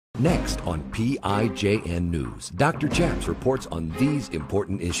Next on PIJN News, Dr. Chaps reports on these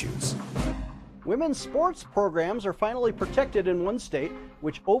important issues. Women's sports programs are finally protected in one state,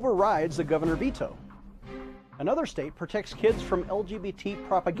 which overrides the governor veto. Another state protects kids from LGBT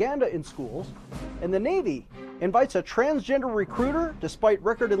propaganda in schools, and the Navy invites a transgender recruiter despite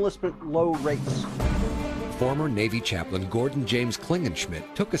record enlistment low rates. Former Navy chaplain Gordon James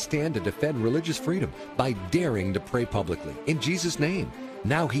Klingenschmitt took a stand to defend religious freedom by daring to pray publicly in Jesus' name.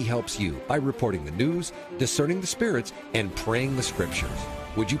 Now he helps you by reporting the news, discerning the spirits, and praying the scriptures.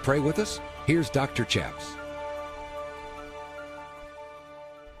 Would you pray with us? Here's Dr. Chaps.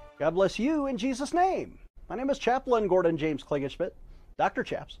 God bless you in Jesus' name. My name is Chaplain Gordon James Klingenschmitt, Dr.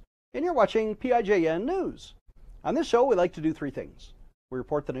 Chaps, and you're watching PIJN News. On this show, we like to do three things. We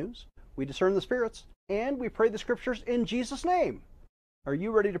report the news, we discern the spirits, and we pray the scriptures in Jesus' name. Are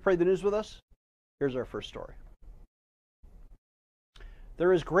you ready to pray the news with us? Here's our first story.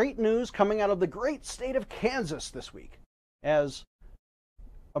 There is great news coming out of the great state of Kansas this week, as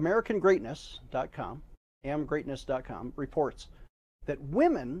AmericanGreatness.com, amgreatness.com, reports that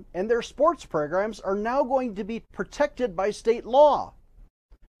women and their sports programs are now going to be protected by state law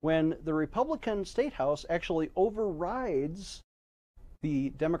when the Republican State House actually overrides the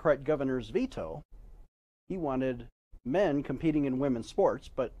Democrat governor's veto. He wanted men competing in women's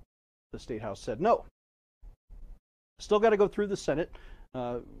sports, but the State House said no. Still got to go through the Senate.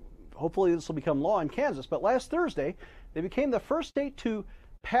 Hopefully this will become law in Kansas. But last Thursday, they became the first state to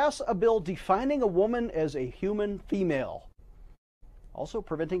pass a bill defining a woman as a human female, also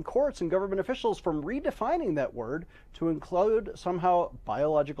preventing courts and government officials from redefining that word to include somehow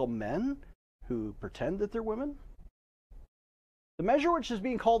biological men who pretend that they're women. The measure, which is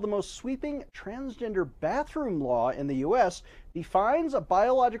being called the most sweeping transgender bathroom law in the U.S., defines a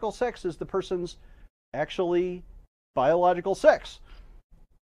biological sex as the person's actually biological sex,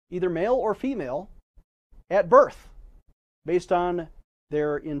 either male or female, at birth, based on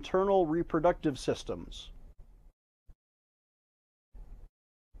their internal reproductive systems.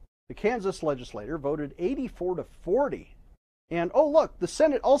 The Kansas legislature voted 84-40. And, oh look, the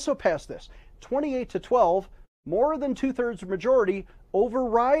Senate also passed this, 28-12, more than two-thirds majority,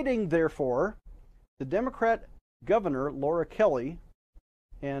 overriding, therefore, the Democrat governor, Laura Kelly,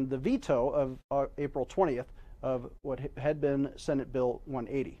 and the veto of April 20th of what had been Senate Bill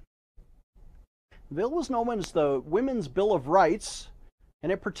 180. The bill was known as the Women's Bill of Rights,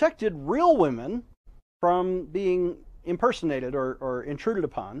 and it protected real women from being impersonated or intruded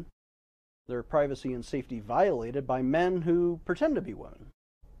upon, their privacy and safety violated by men who pretend to be women.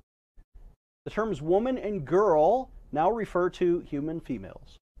 The terms woman and girl now refer to human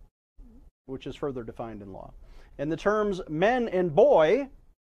females, which is further defined in law. And the terms men and boy,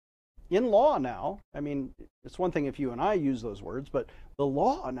 in law now, I mean, it's one thing if you and I use those words, but the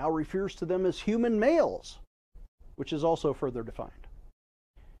law now refers to them as human males, which is also further defined.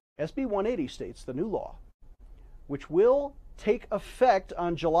 SB 180 states the new law, which will take effect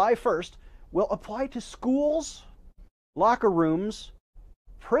on July 1st, will apply to schools, locker rooms,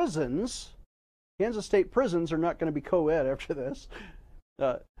 prisons. Kansas State prisons are not going to be co-ed after this.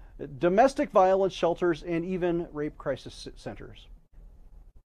 Domestic violence shelters, and even rape crisis centers.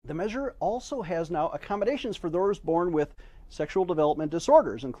 The measure also has now accommodations for those born with sexual development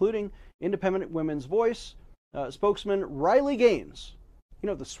disorders, including Independent Women's Voice spokesman Riley Gaines. You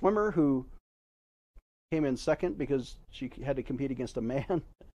know, the swimmer who came in second because she had to compete against a man.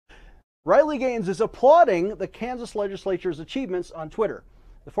 Riley Gaines is applauding the Kansas legislature's achievements on Twitter.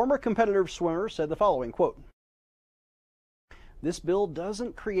 The former competitive swimmer said the following, quote, "This bill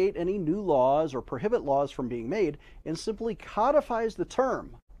doesn't create any new laws or prohibit laws from being made, and simply codifies the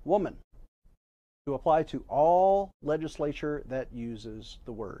term woman to apply to all legislature that uses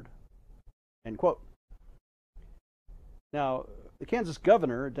the word." End quote. Now, the Kansas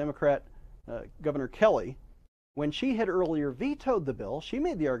governor, Democrat Governor Kelly, when she had earlier vetoed the bill, she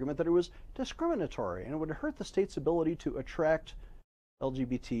made the argument that it was discriminatory and it would hurt the state's ability to attract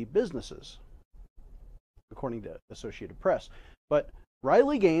LGBT businesses, according to Associated Press. But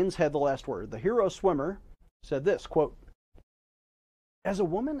Riley Gaines had the last word. The hero swimmer said this, quote, "As a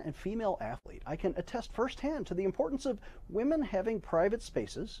woman and female athlete, I can attest firsthand to the importance of women having private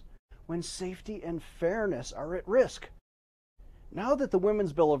spaces when safety and fairness are at risk. Now that the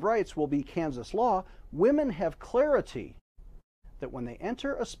Women's Bill of Rights will be Kansas law, women have clarity that when they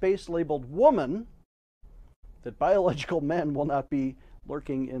enter a space labeled woman, that biological men will not be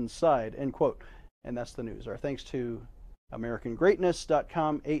lurking inside," end quote. And that's the news. Our thanks to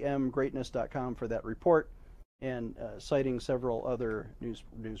AmericanGreatness.com, amgreatness.com for that report, and citing several other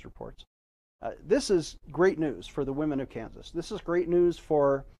news reports. This is great news for the women of Kansas. This is great news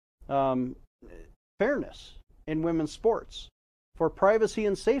for fairness in women's sports, for privacy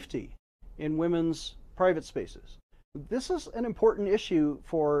and safety in women's private spaces. This is an important issue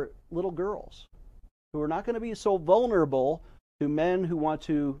for little girls who are not going to be so vulnerable to men who want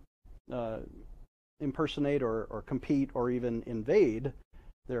to impersonate or compete or even invade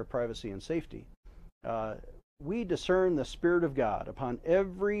their privacy and safety. We discern the Spirit of God upon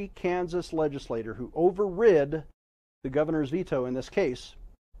every Kansas legislator who overrid the governor's veto in this case,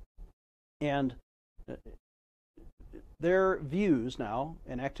 and their views now,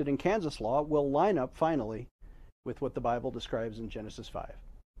 enacted in Kansas law, will line up finally with what the Bible describes in Genesis 5.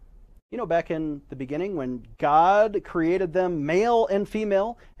 You know, back in the beginning when God created them male and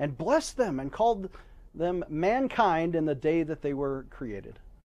female and blessed them and called them mankind in the day that they were created.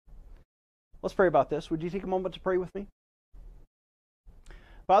 Let's pray about this. Would you take a moment to pray with me?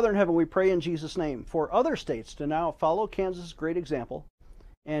 Father in heaven, we pray in Jesus' name for other states to now follow Kansas' great example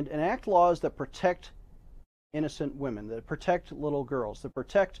and enact laws that protect innocent women, that protect little girls, that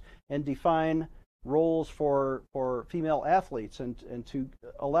protect and define roles for female athletes, and to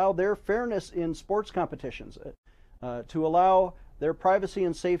allow their fairness in sports competitions, to allow their privacy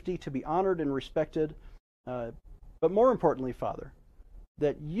and safety to be honored and respected. But more importantly, Father,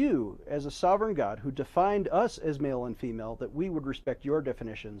 that you, as a sovereign God who defined us as male and female, that we would respect your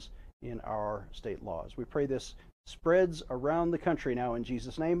definitions in our state laws. We pray this spreads around the country now in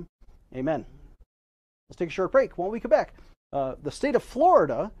Jesus' name. Amen. Let's take a short break. When we come back, the state of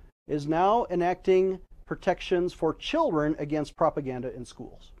Florida is now enacting protections for children against propaganda in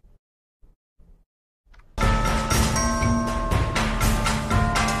schools.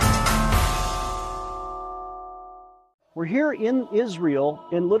 We're here in Israel,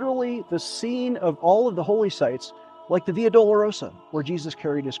 in literally the scene of all of the holy sites, like the Via Dolorosa, where Jesus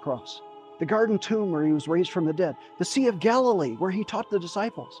carried his cross, the Garden Tomb, where he was raised from the dead, the Sea of Galilee, where he taught the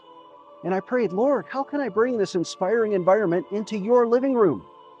disciples. And I prayed, Lord, how can I bring this inspiring environment into your living room?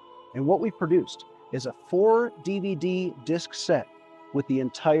 And what we've produced is a 4 DVD disc set with the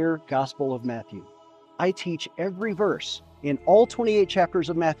entire Gospel of Matthew. I teach every verse in all 28 chapters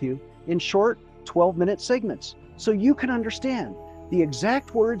of Matthew in short 12-minute segments, so you can understand the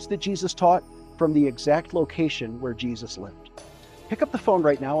exact words that Jesus taught from the exact location where Jesus lived. Pick up the phone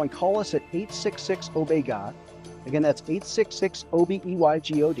right now and call us at 866-OBEY-GOD. Again, that's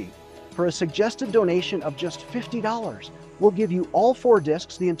 866-OBEY-GOD. For a suggested donation of just $50, we'll give you all 4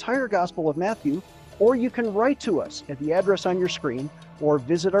 discs, the entire Gospel of Matthew, or you can write to us at the address on your screen or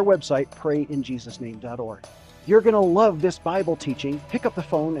visit our website, prayinjesusname.org. You're going to love this Bible teaching. Pick up the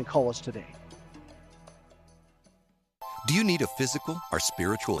phone and call us today. Do you need a physical or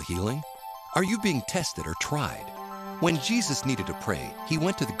spiritual healing? Are you being tested or tried? When Jesus needed to pray, he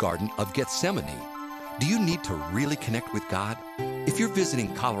went to the Garden of Gethsemane. Do you need to really connect with God? If you're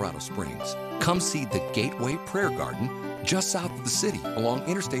visiting Colorado Springs, come see the Gateway Prayer Garden just south of the city along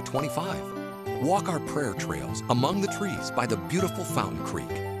Interstate 25. Walk our prayer trails among the trees by the beautiful Fountain Creek.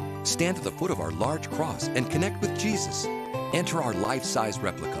 Stand at the foot of our large cross and connect with Jesus. Enter our life-size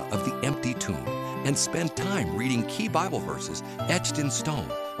replica of the empty tomb and spend time reading key Bible verses etched in stone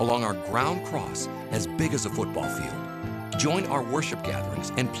along our ground cross as big as a football field. Join our worship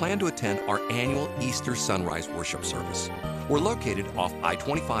gatherings and plan to attend our annual Easter Sunrise Worship Service. We're located off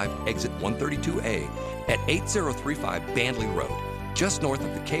I-25 exit 132A at 8035 Bandley Road, just north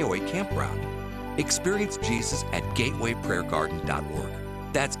of the KOA campground. Experience Jesus at gatewayprayergarden.org.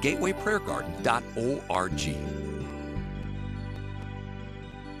 That's gatewayprayergarden.org.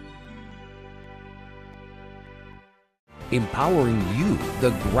 Empowering you,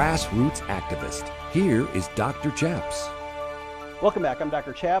 the grassroots activist. Here is Dr. Chaps. Welcome back. I'm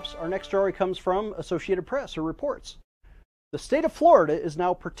Dr. Chaps. Our next story comes from Associated Press, who reports the state of Florida is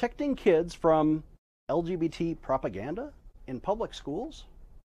now protecting kids from LGBT propaganda in public schools.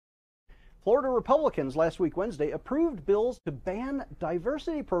 Florida Republicans last week, Wednesday, approved bills to ban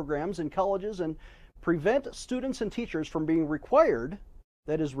diversity programs in colleges and prevent students and teachers from being required,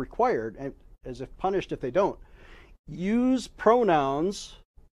 that is required, and as if punished if they don't, use pronouns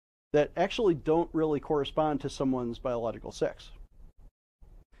that actually don't really correspond to someone's biological sex.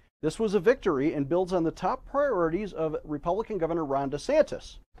 This was a victory and builds on the top priorities of Republican Governor Ron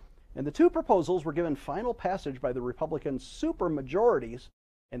DeSantis. And the 2 proposals were given final passage by the Republican supermajorities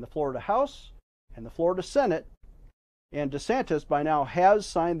in the Florida House and the Florida Senate, and DeSantis by now has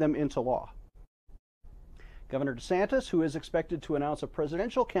signed them into law. Governor DeSantis, who is expected to announce a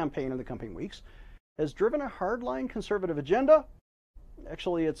presidential campaign in the coming weeks, has driven a hardline conservative agenda.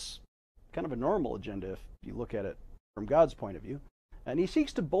 Actually, it's kind of a normal agenda if you look at it from God's point of view. And he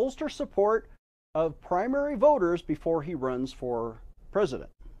seeks to bolster support of primary voters before he runs for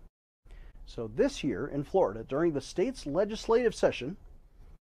president. So this year in Florida, during the state's legislative session,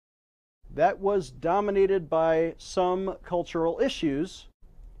 that was dominated by some cultural issues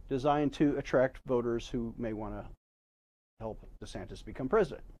designed to attract voters who may want to help DeSantis become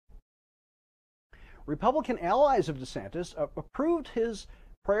president. Republican allies of DeSantis approved his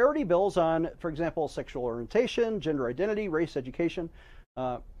priority bills on, for example, sexual orientation, gender identity, race education,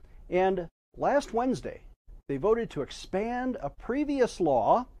 and last Wednesday, they voted to expand a previous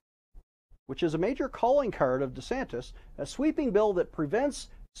law, which is a major calling card of DeSantis, a sweeping bill that prevents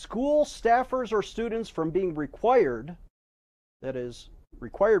school staffers or students from being required, that is,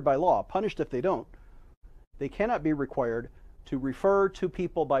 required by law, punished if they don't. They cannot be required to refer to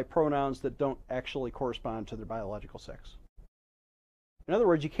people by pronouns that don't actually correspond to their biological sex. In other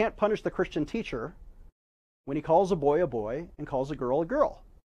words, you can't punish the Christian teacher when he calls a boy and calls a girl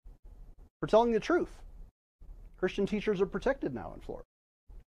for telling the truth. Christian teachers are protected now in Florida.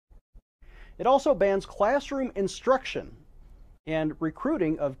 It also bans classroom instruction and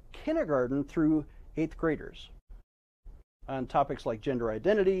recruiting of kindergarten through 8th graders on topics like gender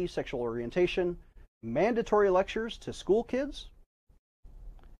identity, sexual orientation, mandatory lectures to school kids.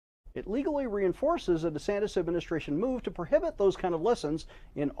 It legally reinforces a DeSantis administration move to prohibit those kind of lessons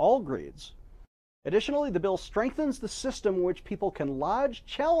in all grades. Additionally, the bill strengthens the system in which people can lodge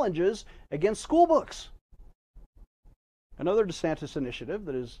challenges against school books. Another DeSantis initiative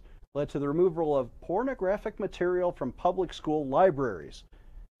that has led to the removal of pornographic material from public school libraries.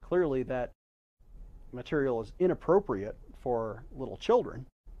 Clearly, that material is inappropriate for little children.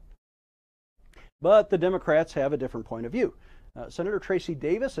 But the Democrats have a different point of view. Senator Tracy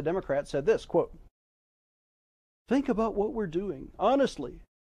Davis, a Democrat, said this, quote, "Think about what we're doing. Honestly,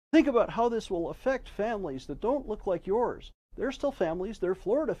 think about how this will affect families that don't look like yours. They're still families, they're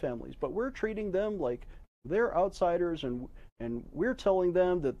Florida families, but we're treating them like they're outsiders and we're telling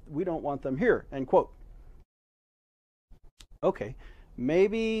them that we don't want them here," end quote. Okay,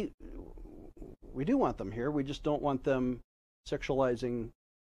 maybe we do want them here, we just don't want them sexualizing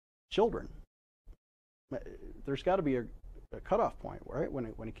children. There's got to be a cutoff point, right?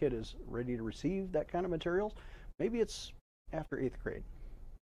 When a kid is ready to receive that kind of materials. Maybe it's after 8th grade.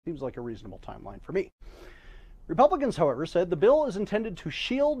 Seems like a reasonable timeline for me. Republicans, however, said the bill is intended to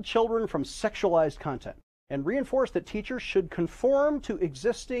shield children from sexualized content and reinforce that teachers should conform to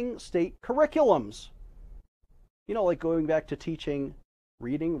existing state curriculums. You know, like going back to teaching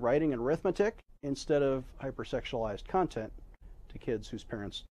reading, writing, and arithmetic instead of hypersexualized content to kids whose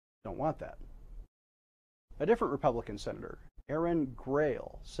parents don't want that. A different Republican senator, Aaron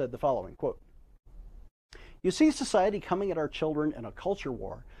Grail, said the following, quote, "You see society coming at our children in a culture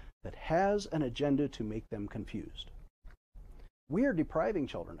war that has an agenda to make them confused. We are depriving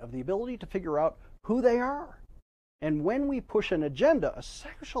children of the ability to figure out who they are. And when we push an agenda, a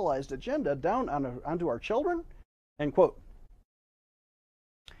sexualized agenda, down onto our children," end quote.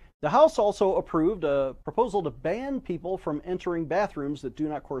 The House also approved a proposal to ban people from entering bathrooms that do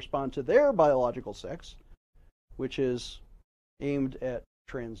not correspond to their biological sex, which is aimed at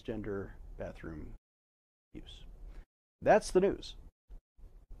transgender bathroom use. That's the news.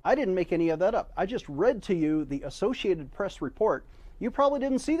 I didn't make any of that up. I just read to you the Associated Press report. You probably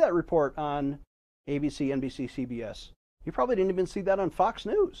didn't see that report on ABC, NBC, CBS. You probably didn't even see that on Fox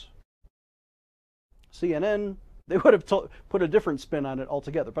News. CNN, they would have put a different spin on it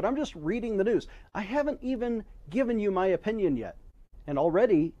altogether. But I'm just reading the news. I haven't even given you my opinion yet. And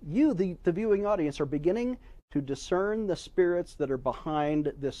already, you, the viewing audience, are beginning to discern the spirits that are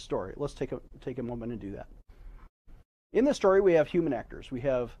behind this story. Let's take a moment and do that. In this story, we have human actors. We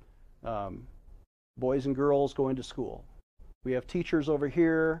have boys and girls going to school. We have teachers over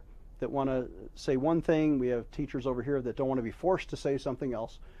here that want to say one thing. We have teachers over here that don't want to be forced to say something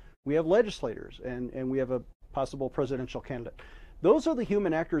else. We have legislators, and we have a possible presidential candidate. Those are the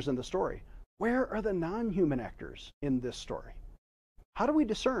human actors in the story. Where are the non-human actors in this story? How do we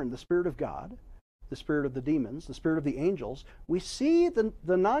discern the Spirit of God, the spirit of the demons, the spirit of the angels? We see the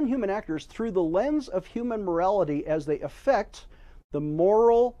non-human actors through the lens of human morality as they affect the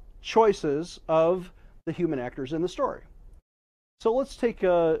moral choices of the human actors in the story. So let's take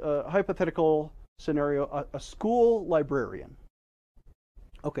a hypothetical scenario, a school librarian.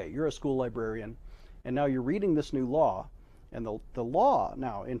 Okay, you're a school librarian, and now you're reading this new law, and the law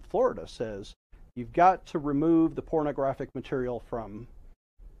now in Florida says you've got to remove the pornographic material from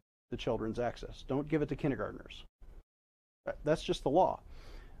the children's access. Don't give it to kindergartners. That's just the law.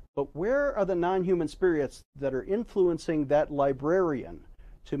 But where are the non-human spirits that are influencing that librarian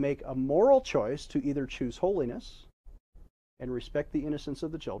to make a moral choice to either choose holiness and respect the innocence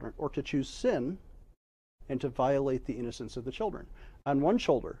of the children, or to choose sin and to violate the innocence of the children? On one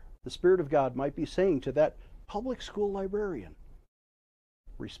shoulder, the Spirit of God might be saying to that public school librarian,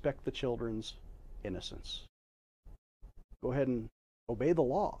 respect the children's innocence. Go ahead and obey the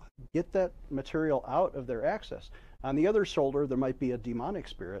law. Get that material out of their access. On the other shoulder, there might be a demonic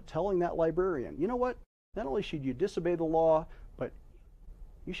spirit telling that librarian, you know what? Not only should you disobey the law, but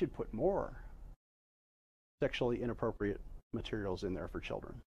you should put more sexually inappropriate materials in there for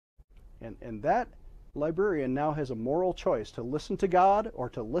children. And that librarian now has a moral choice to listen to God or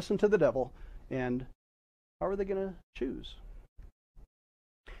to listen to the devil. And how are they going to choose?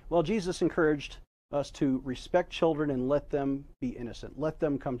 Well, Jesus encouraged us to respect children and let them be innocent. Let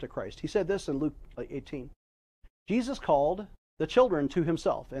them come to Christ. He said this in Luke 18. Jesus called the children to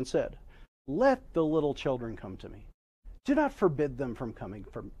himself and said, let the little children come to me. Do not forbid them from coming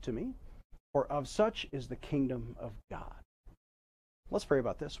to me, for of such is the kingdom of God. Let's pray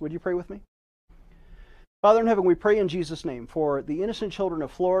about this. Would you pray with me? Father in heaven, we pray in Jesus' name for the innocent children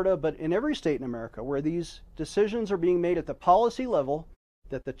of Florida, but in every state in America where these decisions are being made at the policy level,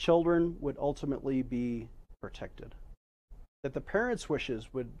 that the children would ultimately be protected, that the parents' wishes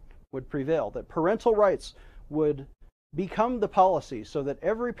would prevail, that parental rights would become the policy so that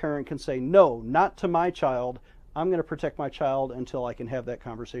every parent can say, no, not to my child. I'm going to protect my child until I can have that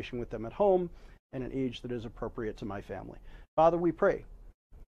conversation with them at home at an age that is appropriate to my family. Father, we pray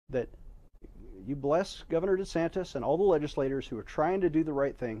that you bless Governor DeSantis and all the legislators who are trying to do the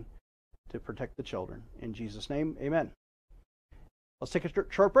right thing to protect the children. In Jesus' name, amen. Let's take a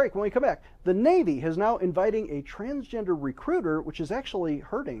short break. When we come back, the Navy is now inviting a transgender recruiter, which is actually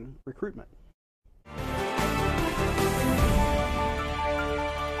hurting recruitment.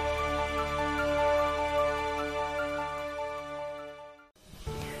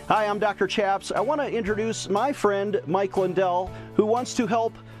 Hi, I'm Dr. Chaps. I want to introduce my friend Mike Lindell, who wants to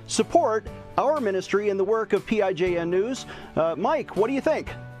help support our ministry in the work of PIJN News. Mike, what do you think?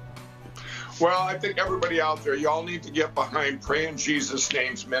 Well, I think everybody out there, you all need to get behind Pray in Jesus'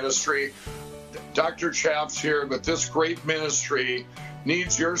 Name's ministry. Dr. Chaps here, but this great ministry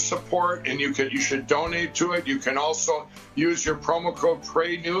needs your support, and you should donate to it. You can also use your promo code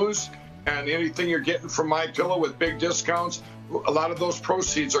PRAYNEWS, and anything you're getting from MyPillow with big discounts, a lot of those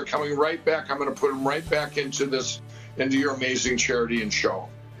proceeds are coming right back. I'm going to put them right back into your amazing charity and show.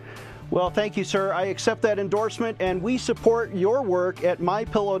 Well, thank you, sir. I accept that endorsement, and we support your work at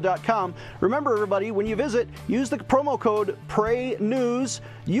mypillow.com. Remember, everybody, when you visit, use the promo code PRAYNEWS.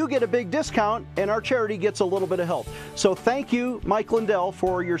 You get a big discount, and our charity gets a little bit of help. So thank you, Mike Lindell,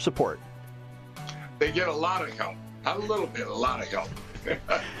 for your support. They get a lot of help. Not a little bit, a lot of help.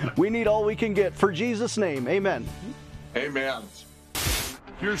 We need all we can get. For Jesus' name, amen. Amen.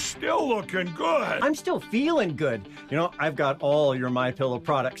 You're still looking good. I'm still feeling good. You know, I've got all your MyPillow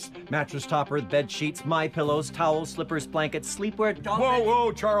products. Mattress topper, bed sheets, MyPillows, towels, slippers, blankets, sleepwear, dog beds.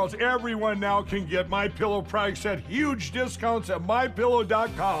 Whoa, Charles. Everyone now can get MyPillow products at huge discounts at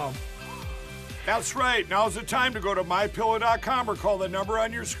MyPillow.com. That's right. Now's the time to go to MyPillow.com or call the number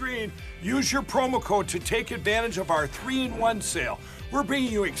on your screen. Use your promo code to take advantage of our 3-in-1 sale. We're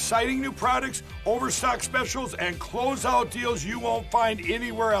bringing you exciting new products, overstock specials, and closeout deals you won't find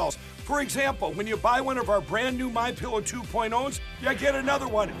anywhere else. For example, when you buy one of our brand new MyPillow 2.0s, you get another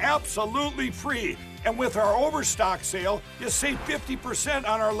one absolutely free. And with our overstock sale, you save 50%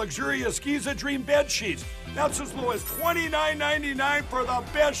 on our luxurious Giza Dream bed sheets. That's as low as $29.99 for the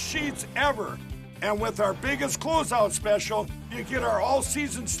best sheets ever. And with our biggest closeout special, you get our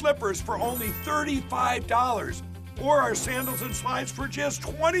all-season slippers for only $35. Or our sandals and slides for just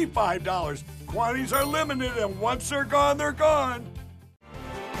 $25. Quantities are limited, and once they're gone, they're gone.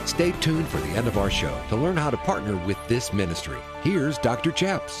 Stay tuned for the end of our show to learn how to partner with this ministry. Here's Dr.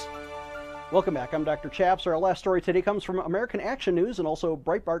 Chaps. Welcome back. I'm Dr. Chaps. Our last story today comes from American Action News and also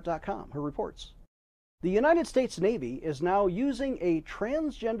Breitbart.com, who reports the United States Navy is now using a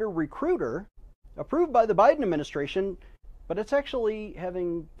transgender recruiter approved by the Biden administration, but it's actually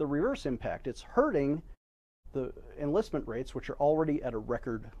having the reverse impact. It's hurting the enlistment rates, which are already at a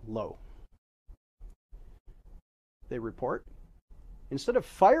record low. They report, instead of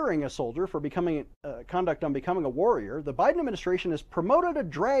firing a soldier for becoming conduct on becoming a warrior, the Biden administration has promoted a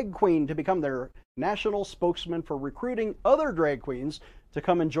drag queen to become their national spokesman for recruiting other drag queens to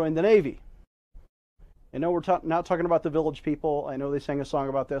come and join the Navy. I know we're not talking about the Village People. I know they sang a song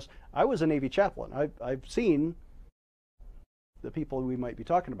about this. I was a Navy chaplain. I've seen the people we might be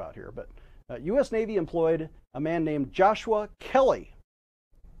talking about here, but U.S. Navy employed a man named Joshua Kelly.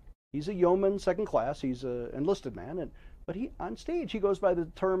 He's a yeoman, second class. He's an enlisted man, but on stage he goes by the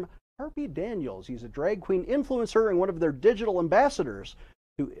term Harpy Daniels. He's a drag queen influencer and one of their digital ambassadors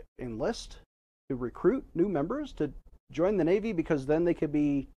to enlist, to recruit new members to join the Navy, because then they could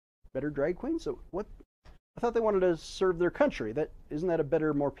be better drag queens? So what? I thought they wanted to serve their country. Isn't that a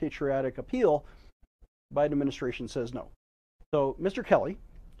better, more patriotic appeal? Biden administration says no. So Mr. Kelly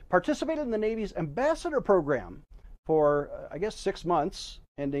participated in the Navy's ambassador program for, I guess, 6 months,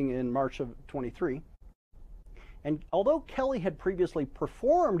 ending in March of 23. And although Kelly had previously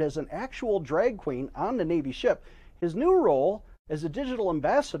performed as an actual drag queen on the Navy ship, his new role as a digital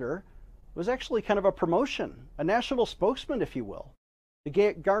ambassador was actually kind of a promotion, a national spokesman, if you will,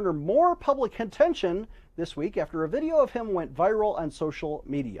 to garner more public attention this week after a video of him went viral on social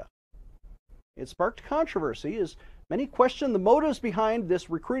media. It sparked controversy as many questioned the motives behind this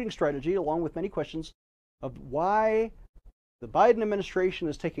recruiting strategy, along with many questions of why the Biden administration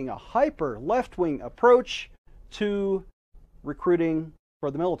is taking a hyper left-wing approach to recruiting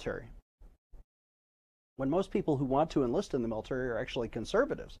for the military, when most people who want to enlist in the military are actually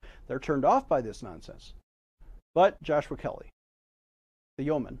conservatives. They're turned off by this nonsense. But Joshua Kelly, the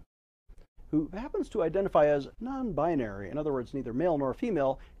yeoman, who happens to identify as non-binary, in other words, neither male nor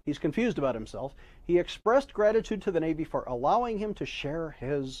female, he's confused about himself, he expressed gratitude to the Navy for allowing him to share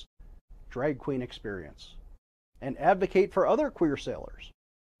his drag queen experience and advocate for other queer sailors.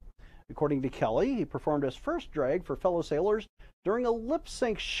 According to Kelly, he performed his first drag for fellow sailors during a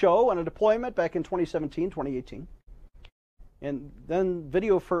lip-sync show on a deployment back in 2017-2018. And then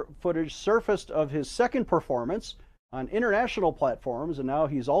video footage surfaced of his second performance on international platforms, and now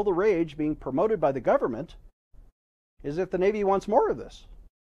he's all the rage, being promoted by the government, as if the Navy wants more of this.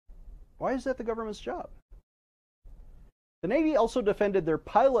 Why is that the government's job? The Navy also defended their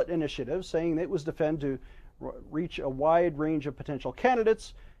pilot initiative, saying that it was defended to reach a wide range of potential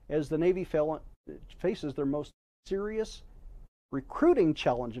candidates as the Navy faces their most serious recruiting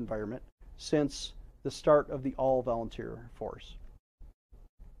challenge environment since the start of the all-volunteer force.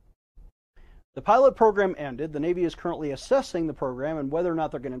 The pilot program ended. The Navy is currently assessing the program and whether or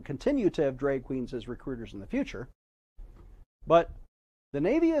not they're going to continue to have drag queens as recruiters in the future. But the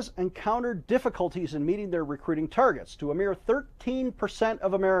Navy has encountered difficulties in meeting their recruiting targets, to a mere 13%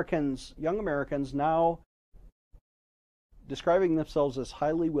 of Americans, young Americans, now describing themselves as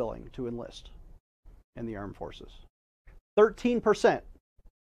highly willing to enlist in the armed forces. 13%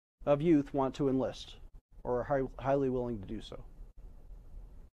 of youth want to enlist or are highly willing to do so.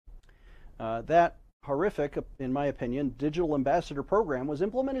 That horrific, in my opinion, digital ambassador program was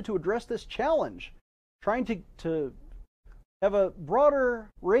implemented to address this challenge, trying to have a broader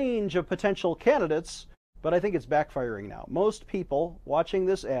range of potential candidates, but I think it's backfiring now. Most people watching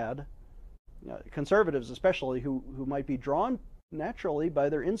this ad, conservatives especially, who might be drawn naturally by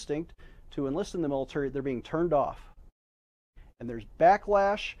their instinct to enlist in the military, they're being turned off. And there's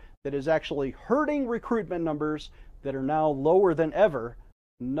backlash that is actually hurting recruitment numbers that are now lower than ever.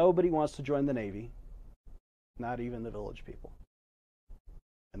 Nobody wants to join the Navy, not even the village people.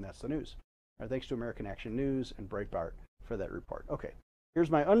 And that's the news. Our thanks to American Action News and Breitbart for that report. Okay,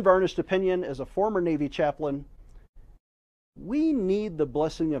 here's my unvarnished opinion as a former Navy chaplain. We need the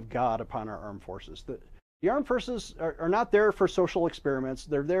blessing of God upon our armed forces. The armed forces are not there for social experiments.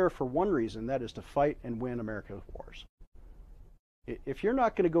 They're there for one reason, that is to fight and win America's wars. If you're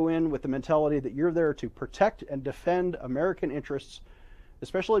not going to go in with the mentality that you're there to protect and defend American interests,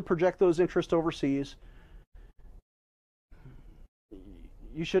 especially project those interests overseas,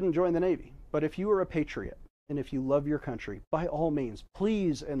 you shouldn't join the Navy. But if you are a patriot and if you love your country, by all means,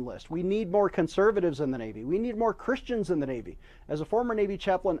 please enlist. We need more conservatives in the Navy. We need more Christians in the Navy. As a former Navy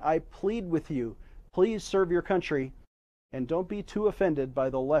chaplain, I plead with you, please serve your country and don't be too offended by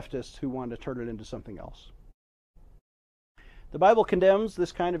the leftists who want to turn it into something else. The Bible condemns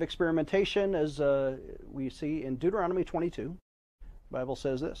this kind of experimentation, as we see in Deuteronomy 22. The Bible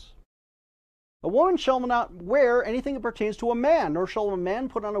says this: "A woman shall not wear anything that pertains to a man, nor shall a man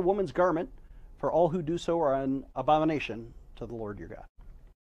put on a woman's garment, for all who do so are an abomination to the Lord your God."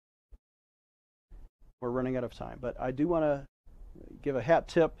 We're running out of time, but I do want to give a hat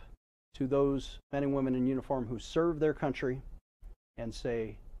tip to those men and women in uniform who serve their country and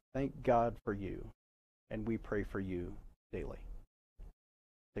say, thank God for you, and we pray for you daily.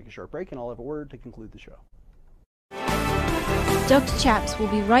 Take a short break and I'll have a word to conclude the show. Dr. Chaps will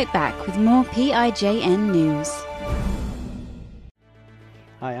be right back with more PIJN news.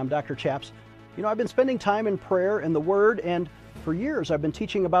 Hi, I'm Dr. Chaps. I've been spending time in prayer and the Word, and for years I've been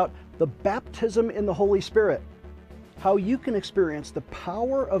teaching about the baptism in the Holy Spirit, how you can experience the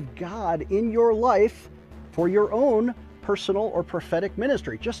power of God in your life for your own personal or prophetic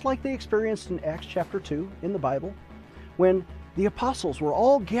ministry, just like they experienced in Acts chapter 2 in the Bible, when the apostles were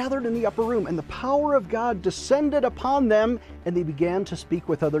all gathered in the upper room and the power of God descended upon them and they began to speak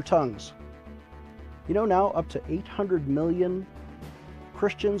with other tongues. Now up to 800 million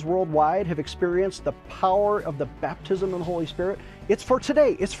Christians worldwide have experienced the power of the baptism in the Holy Spirit. It's for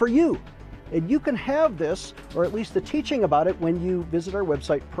today. It's for you. And you can have this, or at least the teaching about it, when you visit our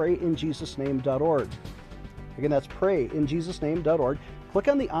website, prayinjesusname.org. Again, that's prayinjesusname.org. Click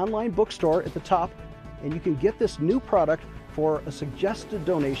on the online bookstore at the top, and you can get this new product for a suggested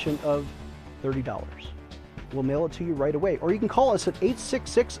donation of $30. We'll mail it to you right away. Or you can call us at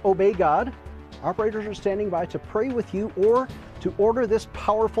 866-OBEY-GOD. Operators are standing by to pray with you or to order this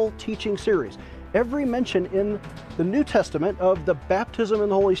powerful teaching series. Every mention in the New Testament of the baptism in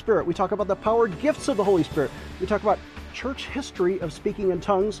the Holy Spirit. We talk about the powered gifts of the Holy Spirit. We talk about church history of speaking in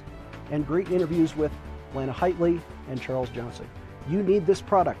tongues and great interviews with Lana Heitley and Charles Johnson. You need this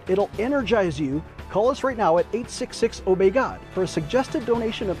product. It'll energize you. Call us right now at 866-OBEY-GOD. For a suggested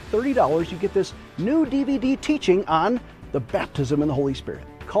donation of $30, you get this new DVD teaching on the baptism in the Holy Spirit.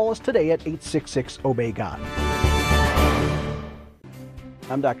 Call us today at 866-OBEY-GOD.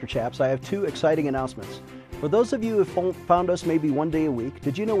 I'm Dr. Chaps. I have two exciting announcements. For those of you who have found us maybe one day a week,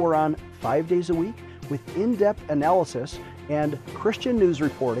 did you know we're on 5 days a week with in-depth analysis and Christian news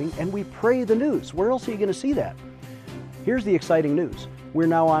reporting, and we pray the news? Where else are you going to see that? Here's the exciting news. We're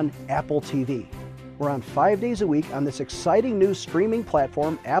now on Apple TV. We're on 5 days a week on this exciting new streaming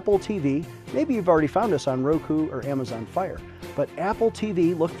platform, Apple TV. Maybe you've already found us on Roku or Amazon Fire. But Apple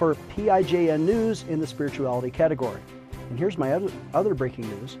TV, look for PIJN News in the spirituality category. And here's my other breaking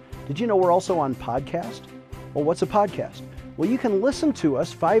news. Did you know we're also on podcast? Well, what's a podcast? Well, you can listen to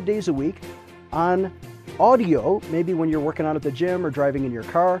us 5 days a week on audio, maybe when you're working out at the gym or driving in your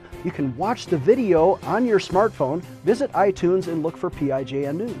car. You can watch the video on your smartphone. Visit iTunes and look for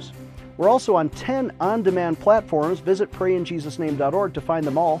PIJN News. We're also on 10 on-demand platforms. Visit prayinjesusname.org to find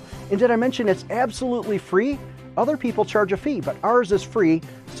them all. And did I mention it's absolutely free? Other people charge a fee, but ours is free.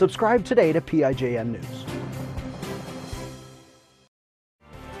 Subscribe today to PIJN News.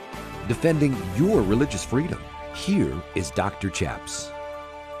 Defending your religious freedom. Here is Dr. Chaps.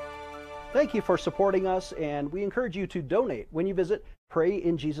 Thank you for supporting us, and we encourage you to donate when you visit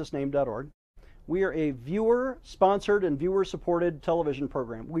prayinjesusname.org. We are a viewer-sponsored and viewer-supported television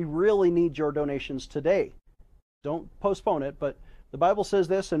program. We really need your donations today. Don't postpone it, but the Bible says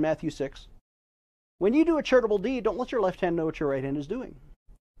this in Matthew 6. When you do a charitable deed, don't let your left hand know what your right hand is doing,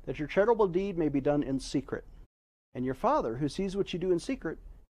 that your charitable deed may be done in secret. And your Father, who sees what you do in secret,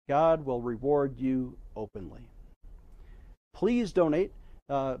 God will reward you openly. Please donate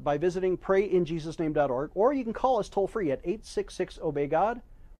by visiting prayinjesusname.org, or you can call us toll-free at 866-OBEY-GOD,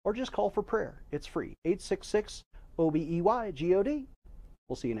 or just call for prayer. It's free. 866-OBEY-GOD.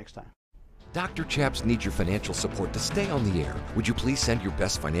 We'll see you next time. Dr. Chaps needs your financial support to stay on the air. Would you please send your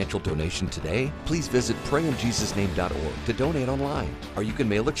best financial donation today? Please visit prayinjesusname.org to donate online. Or you can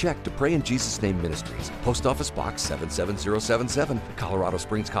mail a check to Pray in Jesus' Name Ministries, Post Office Box 77077, Colorado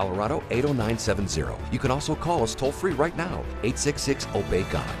Springs, Colorado 80970. You can also call us toll-free right now,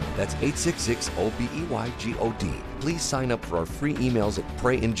 866-OBEY-GOD. That's 866-OBEY-GOD. Please sign up for our free emails at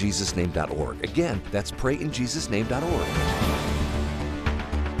prayinjesusname.org. Again, that's prayinjesusname.org.